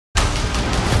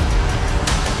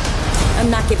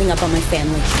I'm not giving up on my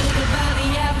family.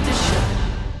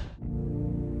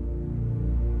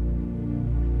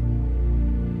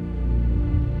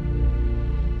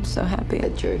 I'm so happy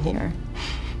that you're here.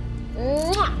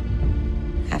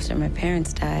 After my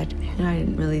parents died, I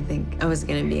didn't really think I was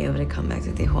gonna be able to come back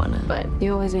to Tijuana, but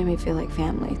you always made me feel like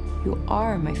family. You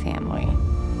are my family.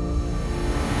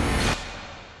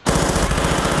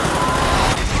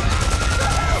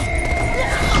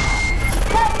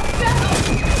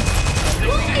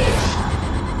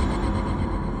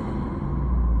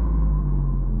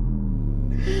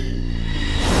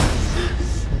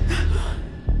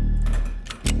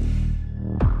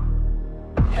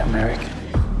 Yeah, American.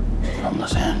 From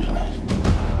Los Angeles.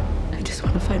 I just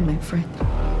want to find my friend.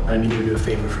 I need you to do a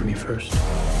favor for me first.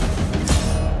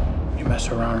 You mess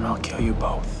around and I'll kill you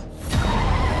both.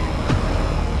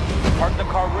 Park the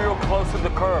car real close to the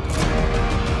curb.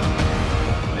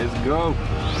 Let's go.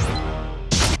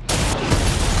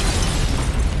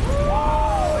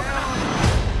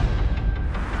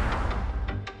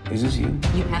 Is this you?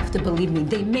 You have to believe me.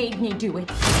 They made me do it.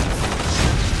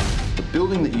 The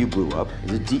building that you blew up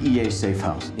is a DEA safe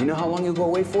house. You know how long you'll go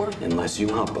away for? Unless you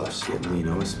help us get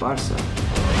Lino Esparza.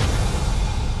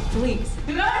 Please.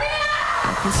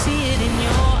 I can see it in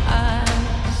your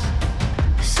eyes,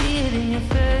 see it in your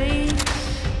face.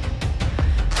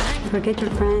 Forget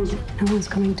your friends. No one's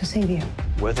coming to save you.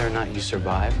 Whether or not you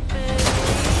survive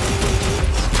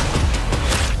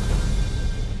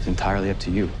is entirely up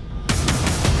to you.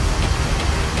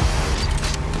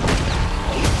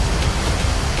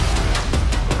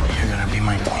 You're gonna be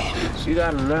my queen. You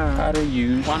gotta learn how to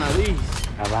use one of these.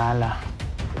 A bala,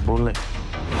 a bullet.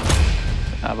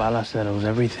 A bala settles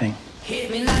everything. Hit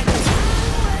me like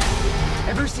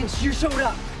Ever since you showed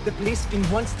up, the police have been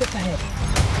one step ahead.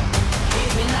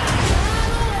 hit me like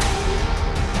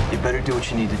You better do what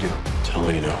you need to do. Tell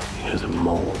Lino he has a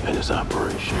mole in his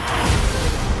operation.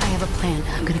 I have a plan.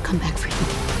 I'm gonna come back for you.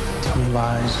 Tell me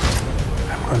lies.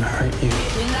 I'm gonna hurt you.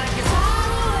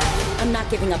 I'm not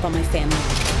giving up on my family.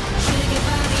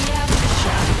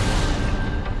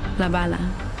 La Bala.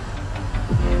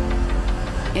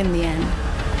 In the end,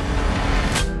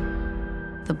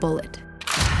 the bullet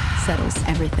settles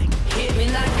everything. hit me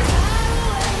like a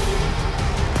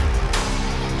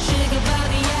trigger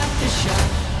body after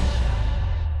shot.